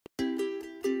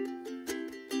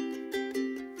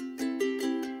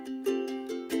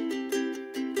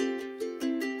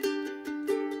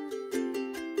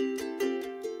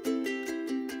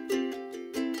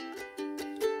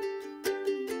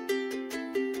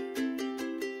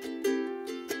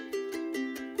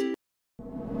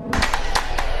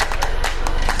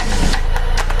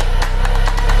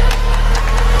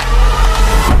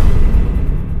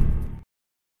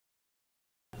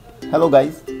Hello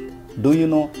guys, do you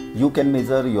know you can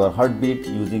measure your heartbeat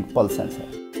using pulse sensor?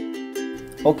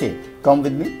 Okay, come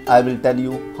with me, I will tell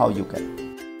you how you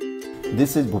can.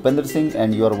 This is Bhupender Singh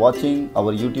and you are watching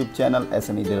our YouTube channel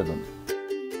SME Dehradun.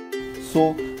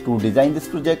 So, to design this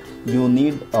project, you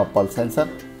need a pulse sensor,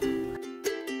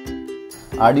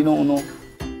 Arduino Uno,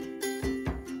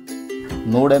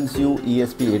 NodeMCU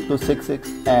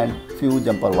ESP8266 and few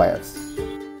jumper wires.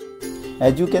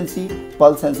 As you can see,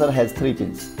 pulse sensor has 3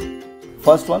 pins.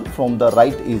 First one from the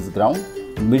right is ground,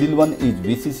 middle one is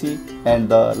VCC and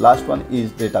the last one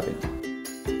is data pin.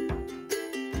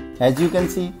 As you can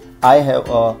see, I have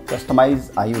a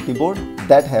customized IoT board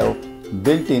that have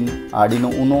built-in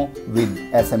Arduino Uno with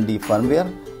SMD firmware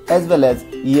as well as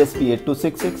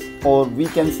ESP8266 or we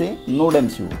can say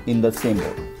NodeMCU in the same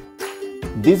board.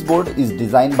 This board is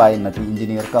designed by Nutty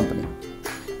Engineer Company.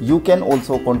 You can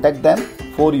also contact them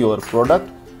for your product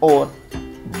or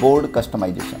board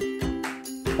customization.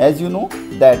 As you know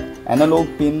that analog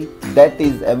pin that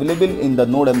is available in the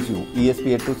NodeMCU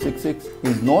ESP8266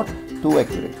 is not too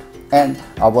accurate and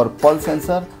our pulse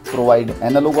sensor provide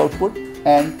analog output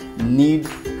and need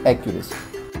accuracy.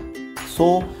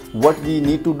 So what we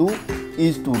need to do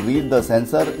is to read the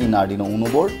sensor in Arduino Uno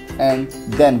board and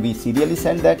then we serially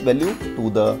send that value to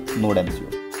the NodeMCU.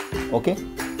 Okay?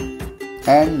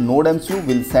 And NodeMCU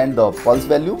will send the pulse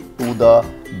value to the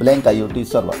Blynk IoT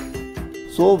server.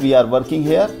 So we are working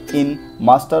here in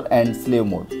master and slave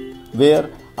mode where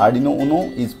Arduino Uno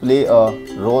is play a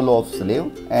role of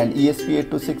slave and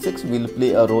ESP8266 will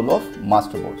play a role of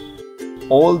master mode.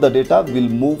 All the data will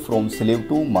move from slave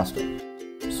to master.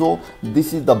 So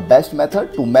this is the best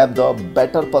method to map the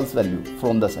better pulse value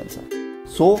from the sensor.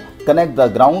 So connect the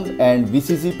ground and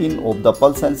VCC pin of the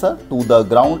pulse sensor to the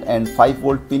ground and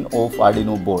 5V pin of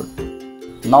Arduino board.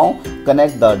 Now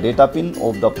connect the data pin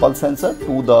of the pulse sensor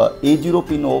to the A0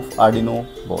 pin of Arduino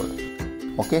board.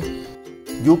 Okay.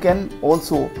 You can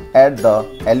also add the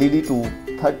LED to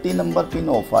 30 number pin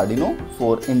of Arduino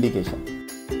for indication.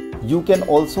 You can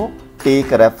also take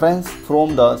reference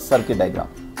from the circuit diagram.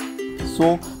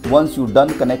 So once you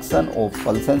done connection of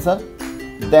pulse sensor,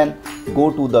 then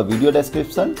go to the video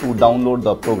description to download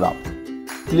the program.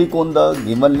 Click on the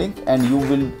given link and you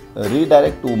will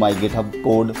redirect to my GitHub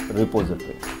code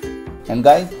repository. And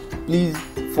guys, please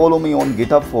follow me on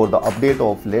GitHub for the update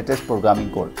of latest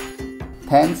programming code.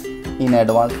 Thanks in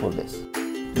advance for this.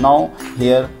 Now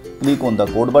here click on the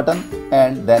code button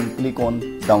and then click on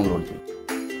download it.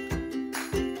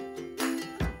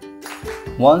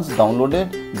 Once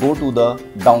downloaded, go to the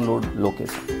download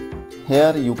location.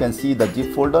 Here you can see the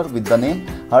zip folder with the name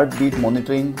Heartbeat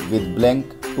Monitoring with Blynk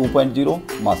 2.0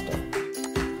 Master.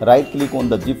 Right click on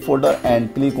the zip folder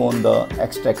and click on the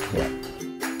extract here.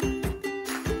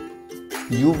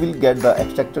 You will get the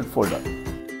extracted folder.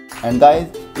 And guys,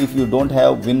 if you don't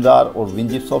have WinRAR or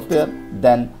WinZip software,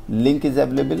 then link is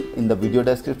available in the video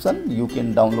description. You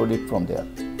can download it from there.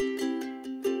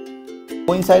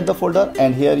 Go inside the folder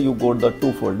and here you got the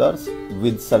 2 folders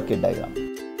with circuit diagram.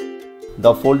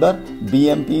 The folder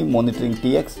BMP Monitoring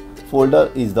TX folder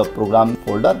is the program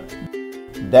folder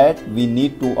that we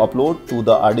need to upload to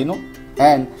the Arduino,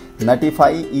 and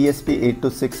NuttyFi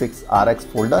ESP8266RX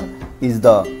folder is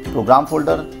the program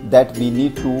folder that we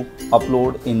need to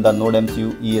upload in the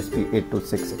NodeMCU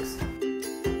ESP8266.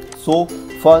 So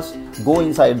first go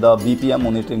inside the BPM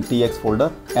Monitoring TX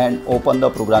folder and open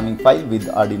the programming file with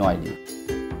Arduino IDE.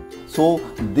 So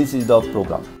this is the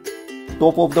program.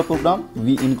 Top of the program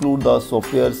we include the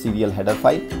software serial header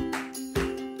file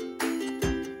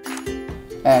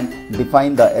and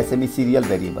define the SME serial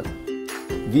variable.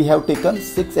 We have taken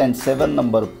 6 and 7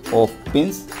 number of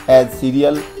pins as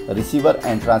serial receiver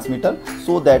and transmitter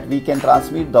so that we can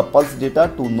transmit the pulse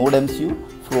data to NodeMCU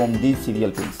from these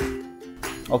serial pins.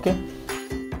 Okay.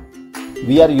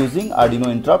 We are using Arduino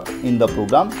interrupt in the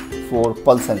program for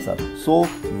pulse sensor. So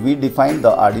we define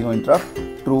the Arduino interrupt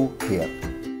true here.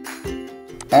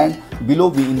 And below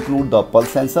we include the pulse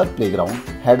sensor playground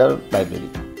header library.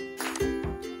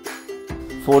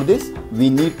 For this we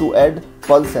need to add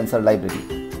pulse sensor library.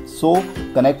 So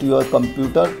connect your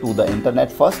computer to the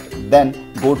internet first, then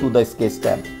go to the sketch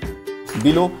tab.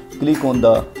 Below click on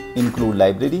the include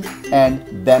library and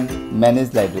then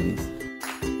manage libraries.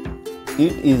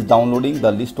 It is downloading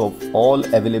the list of all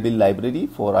available library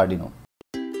for Arduino.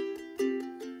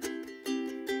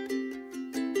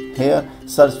 Here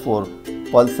search for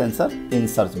pulse sensor in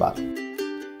search bar.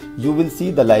 You will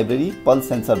see the library pulse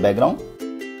sensor background,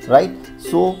 right?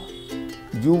 So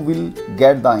you will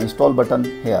get the install button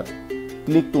here.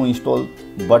 Click to install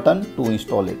button to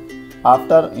install it.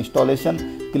 After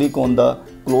installation, click on the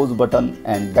close button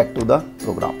and back to the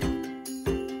program.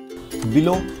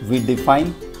 Below we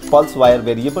define pulse wire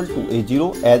variable to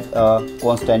A0 as a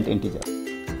constant integer,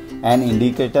 an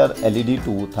indicator LED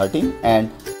to 13 and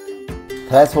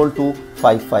threshold to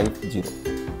 550.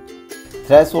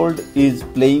 Threshold is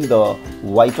playing the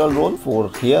vital role for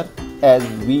here as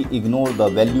we ignore the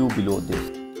value below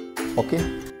this. Okay.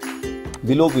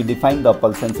 Below we define the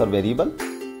pulse sensor variable.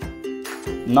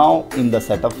 Now in the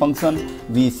setup function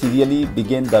we serially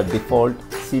begin the default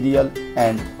serial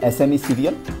and SME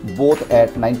serial both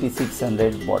at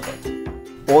 9600 baud rate.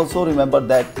 Also remember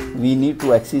that we need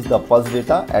to access the pulse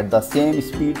data at the same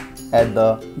speed at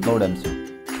the NodeMCU.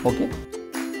 Okay.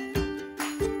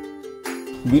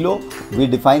 Below we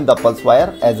define the pulse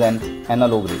wire as an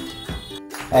analog read,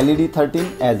 LED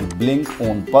 13 as blink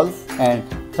on pulse and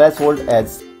threshold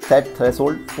as set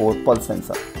threshold for pulse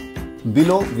sensor.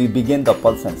 Below we begin the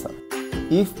pulse sensor.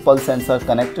 If pulse sensor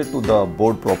connected to the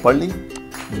board properly,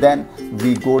 then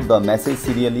we got the message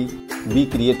serially we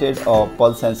created a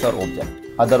pulse sensor object,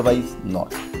 otherwise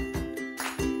not.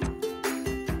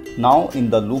 Now in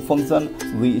the loop function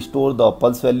we store the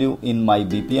pulse value in my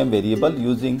BPM variable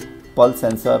using pulse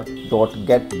sensor dot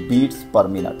get beats per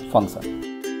minute function.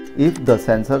 If the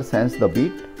sensor sends the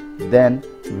beat, then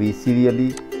we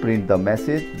serially print the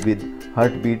message with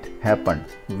heartbeat happened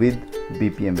with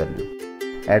BPM value.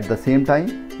 At the same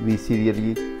time, we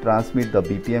serially transmit the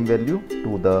BPM value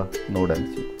to the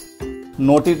NodeMCU.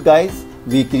 Note it guys,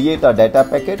 we create a data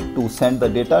packet to send the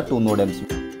data to NodeMCU.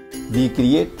 We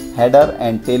create header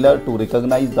and tailor to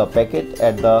recognize the packet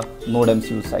at the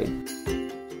NodeMCU side.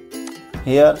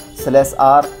 Here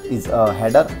 /r is a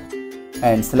header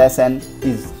and /n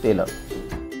is tailor.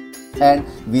 And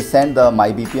we send the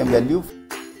my BPM value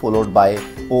followed by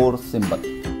OR symbol.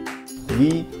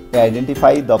 We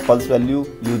identify the pulse value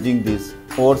using this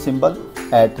OR symbol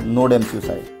at NodeMCU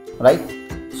side, right?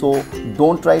 So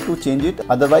don't try to change it,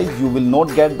 otherwise you will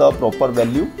not get the proper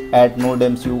value at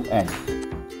NodeMCU end.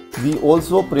 We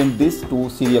also print this to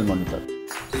serial monitor.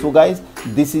 So guys,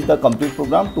 this is the complete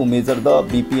program to measure the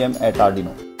BPM at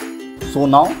Arduino. So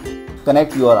now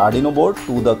connect your Arduino board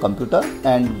to the computer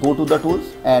and go to the tools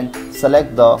and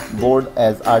select the board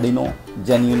as Arduino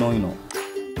Uno.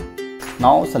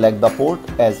 Now select the port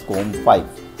as COM5.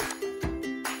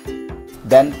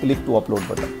 Then click to upload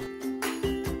button.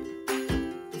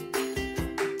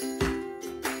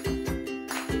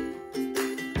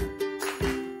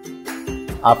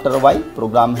 After a while,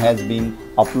 program has been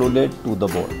uploaded to the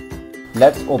board.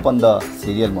 Let's open the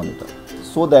serial monitor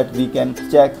so that we can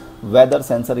check whether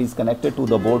sensor is connected to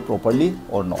the board properly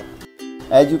or not.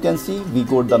 As you can see, we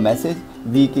got the message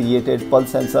we created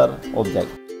pulse sensor object.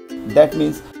 That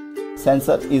means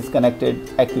sensor is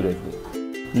connected accurately.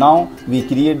 Now we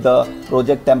create the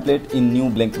project template in new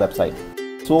Blynnk website.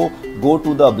 So go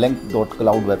to the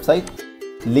blynk.cloud website.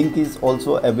 Link is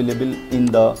also available in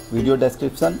the video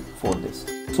description for this.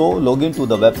 So log in to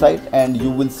the website and you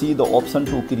will see the option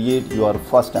to create your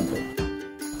first template.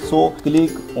 So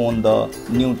click on the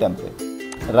new template.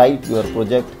 Write your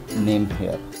project name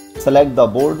here. Select the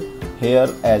board here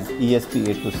as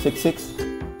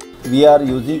ESP8266. We are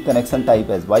using connection type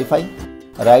as Wi-Fi.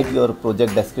 Write your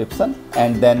project description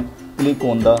and then click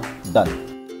on the done.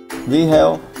 We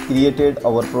have created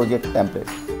our project template.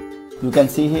 You can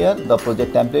see here the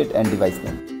project template and device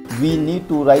name. We need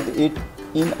to write it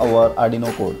in our Arduino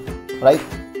code. Right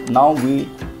now we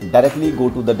directly go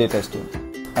to the data stream.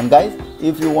 And guys,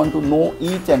 if you want to know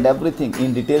each and everything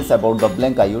in details about the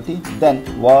Blynk IoT, then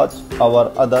watch our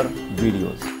other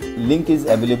videos. Link is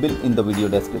available in the video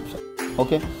description.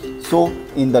 Okay. So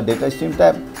in the data stream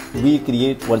tab, we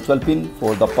create virtual pin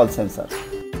for the pulse sensor.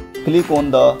 Click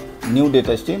on the new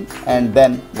data stream and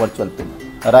then virtual pin.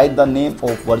 Write the name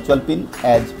of virtual pin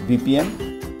as BPM,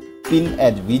 pin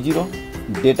as V0,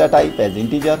 data type as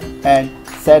integer and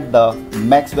set the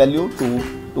max value to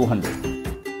 200.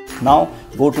 Now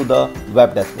go to the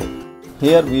web dashboard.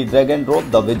 Here we drag and drop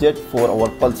the widget for our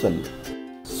pulse value.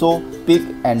 So pick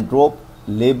and drop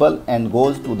label and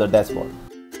goes to the dashboard.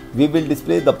 We will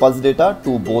display the pulse data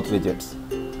to both widgets.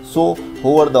 So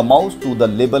hover the mouse to the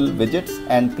label widgets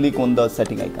and click on the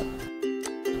setting icon.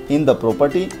 In the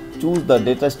property, choose the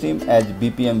data stream as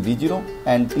BPM V0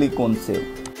 and click on save.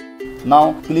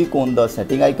 Now click on the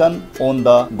setting icon on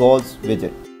the gauge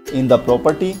widget. In the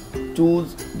property,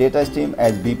 choose data stream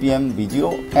as BPM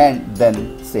V0 and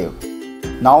then save.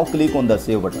 Now click on the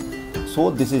save button.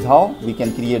 So this is how we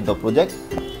can create the project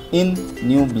in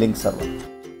new Blynnk server.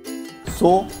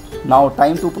 So now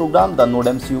time to program the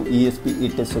NodeMCU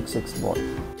ESP8266 board.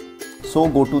 So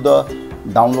go to the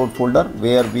download folder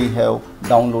where we have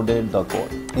downloaded the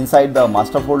code. Inside the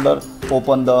master folder,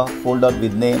 open the folder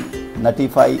with name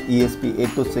NuttyFi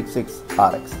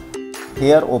ESP8266RX.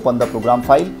 Here open the program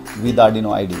file with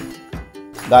Arduino IDE.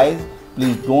 Guys,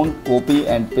 please don't copy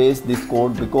and paste this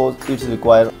code because it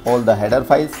requires all the header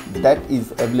files that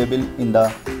is available in the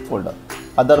folder.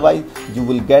 Otherwise, you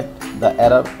will get the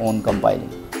error on compiling.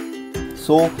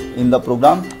 So in the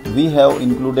program, we have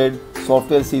included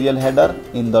software serial header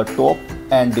in the top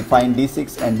and defined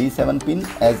D6 and D7 pin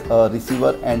as a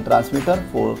receiver and transmitter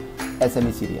for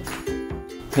SME serial.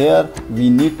 Here we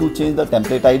need to change the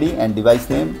template ID and device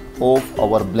name of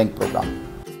our Blynk program.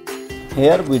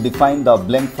 Here we define the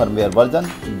Blynk firmware version,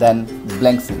 then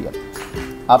Blynk serial.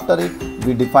 After it,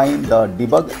 we define the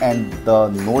debug and the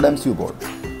NodeMCU board.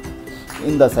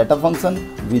 In the setup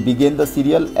function, we begin the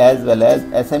serial as well as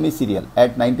SME serial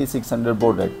at 9600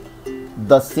 baud rate,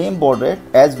 the same baud rate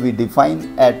as we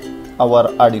define at our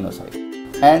Arduino side.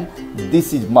 And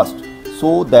this is must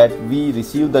so that we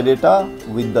receive the data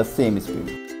with the same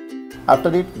speed.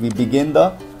 After it, we begin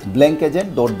the Blynk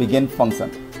agent.begin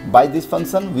function. By this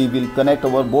function, we will connect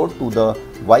our board to the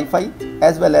Wi-Fi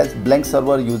as well as Blynk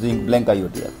server using Blynk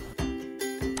IoT App.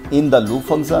 In the loop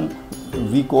function,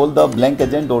 we call the Blynk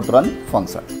agent.run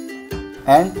function.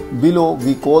 And below,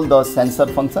 we call the sensor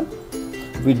function.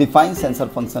 We define sensor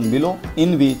function below,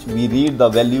 in which we read the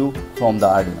value from the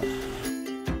Arduino.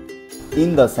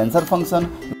 In the sensor function,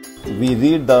 we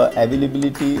read the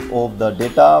availability of the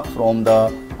data from the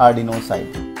Arduino side.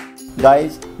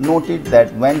 Guys, note it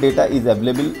that when data is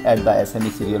available at the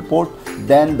SME serial port,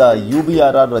 then the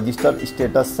UBRR register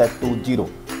status set to 0.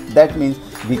 That means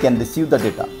we can receive the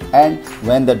data. And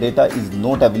when the data is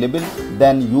not available,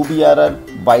 then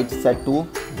UBRR byte set to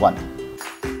 1.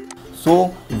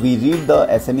 So we read the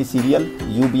SME serial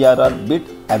UBRR bit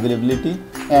availability,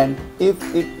 and if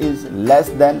it is less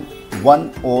than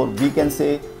 1 or we can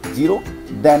say 0,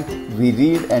 then we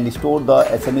read and store the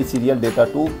SME serial data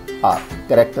to R,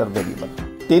 character variable.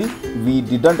 Till we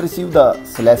didn't receive the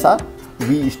 /R,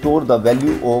 we store the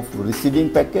value of receiving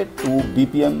packet to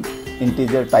BPM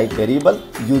integer type variable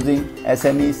using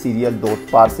SME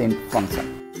serial.parseInt function.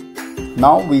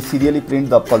 Now we serially print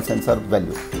the pulse sensor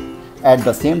value. At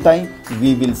the same time,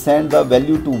 we will send the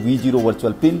value to V0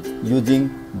 virtual pin using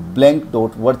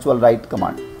blynk.virtualWrite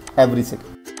command every second.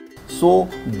 So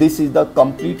this is the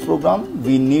complete program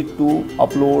we need to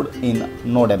upload in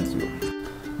NodeMCU.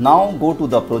 Now go to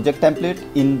the project template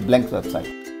in Blynk's website.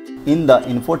 In the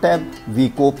info tab, we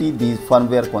copy these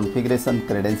firmware configuration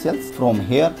credentials from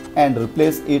here and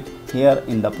replace it here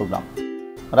in the program.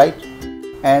 Right?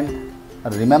 And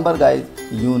remember guys,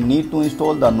 you need to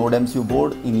install the NodeMCU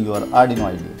board in your Arduino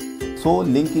IDE. So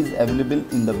link is available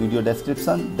in the video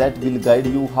description that will guide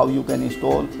you how you can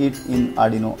install it in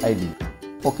Arduino IDE.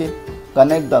 Okay,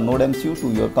 connect the NodeMCU to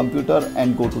your computer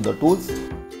and go to the tools.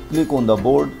 Click on the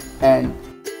board and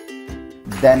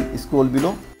then scroll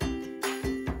below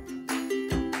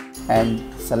and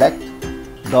select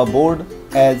the board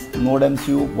as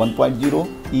NodeMCU 1.0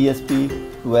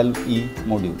 ESP12E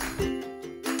module.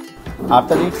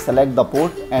 After it, select the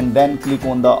port and then click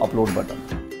on the upload button.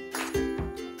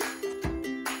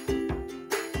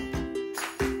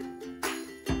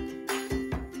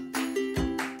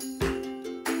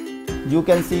 You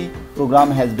can see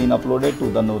program has been uploaded to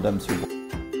the NodeMCU board.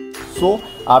 So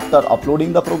after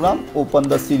uploading the program, open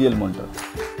the serial monitor.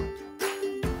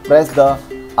 Press the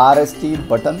RST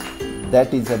button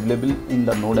that is available in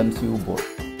the NodeMCU board.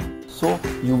 So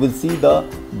you will see the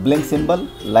Blynk symbol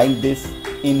like this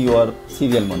in your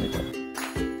serial monitor.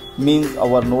 Means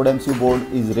our NodeMCU board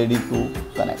is ready to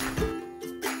connect.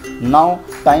 Now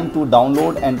time to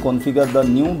download and configure the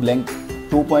new Blynk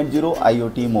 2.0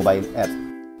 IoT mobile app.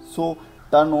 So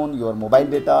turn on your mobile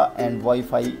data and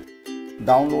Wi-Fi.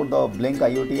 Download the Blynk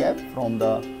IoT app from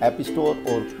the App Store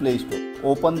or Play Store.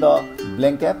 Open the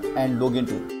Blynk app and log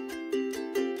into it.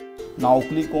 Now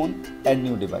click on Add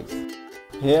New Device.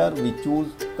 Here we choose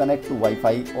Connect to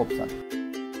Wi-Fi option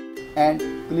and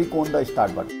click on the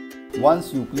Start button.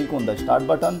 Once you click on the Start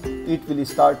button, it will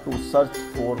start to search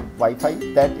for Wi-Fi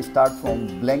that start from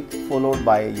Blynk followed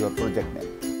by your project name.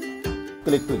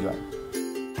 Click to join.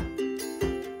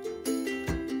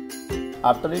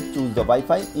 After it, choose the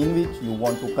Wi-Fi in which you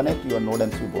want to connect your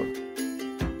NodeMCU board.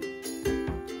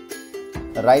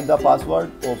 Write the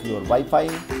password of your Wi-Fi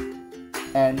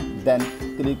and then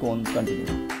click on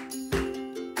Continue.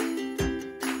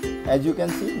 As you can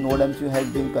see, NodeMCU has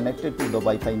been connected to the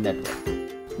Wi-Fi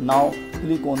network. Now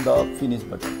click on the Finish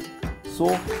button.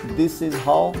 So this is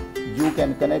how you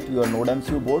can connect your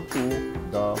NodeMCU board to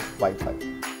the Wi-Fi.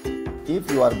 If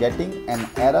you are getting an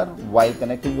error while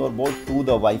connecting your board to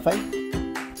the Wi-Fi,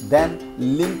 then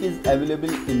link is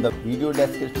available in the video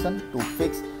description to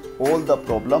fix all the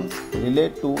problems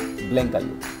relate to Blynk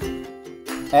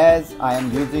IoT. As I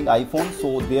am using iPhone,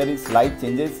 so there is slight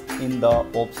changes in the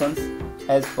options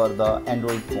as per the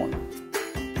Android phone.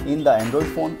 In the Android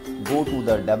phone, go to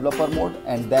the developer mode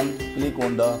and then click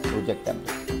on the project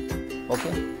template.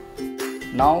 Okay.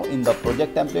 Now in the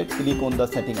project template, click on the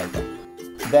setting icon.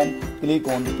 Then click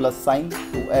on plus sign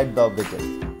to add the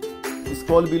widgets.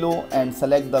 Scroll below and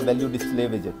select the value display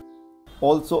widget.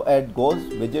 Also add gauze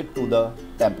widget to the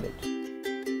template.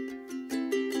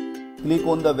 Click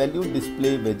on the value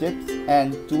display widgets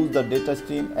and choose the data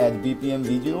stream as BPM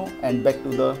V0 and back to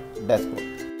the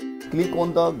dashboard. Click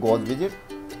on the gauze widget,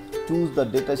 choose the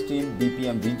data stream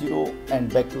BPM V0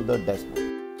 and back to the dashboard.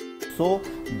 So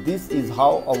this is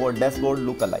how our dashboard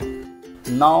look alike.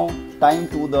 Now time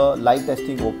to the live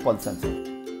testing of pulse sensor.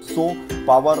 So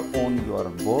power on your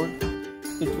board.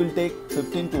 It will take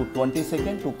 15 to 20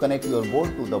 seconds to connect your board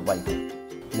to the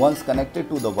Wi-Fi. Once connected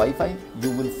to the Wi-Fi,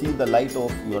 you will see the light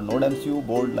of your NodeMCU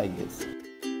board like this.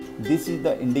 This is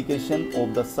the indication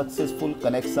of the successful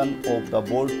connection of the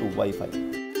board to Wi-Fi.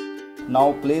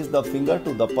 Now place the finger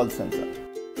to the pulse sensor.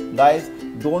 Guys,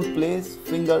 don't place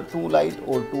finger too light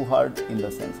or too hard in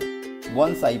the sensor.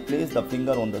 Once I place the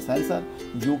finger on the sensor,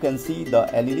 you can see the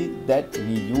LED that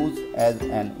we use as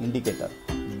an indicator.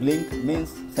 Blink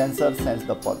means sensor sense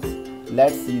the pulse.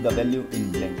 Let's see the value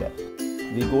in Blynk app.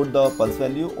 We got the pulse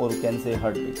value or can say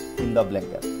heartbeat in the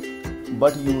Blynk app.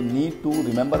 But you need to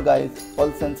remember guys,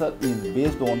 pulse sensor is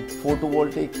based on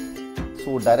photovoltaic,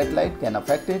 so direct light can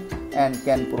affect it and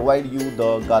can provide you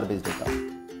the garbage data.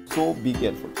 So be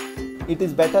careful. It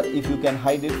is better if you can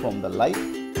hide it from the light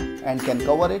and can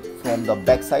cover it from the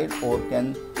back side or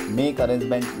can make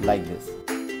arrangement like this.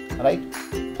 Right?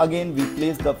 Again we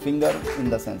place the finger in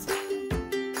the sensor.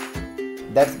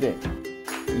 That's great.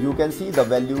 You can see the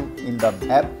value in the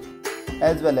app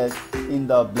as well as in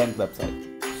the Blynk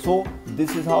website. So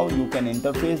this is how you can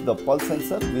interface the pulse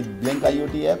sensor with Blynk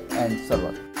IoT app and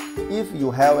server. If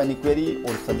you have any query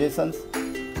or suggestions,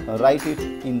 write it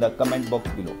in the comment box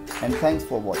below. And thanks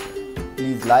for watching.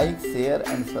 Please like, share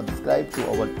and subscribe to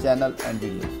our channel and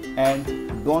videos.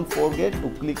 And don't forget to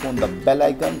click on the bell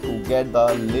icon to get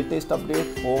the latest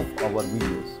update of our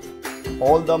videos.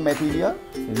 All the material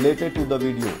related to the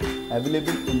video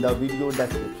available in the video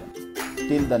description.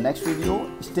 Till the next video,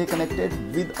 stay connected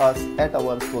with us at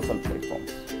our social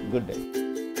platforms. Good day.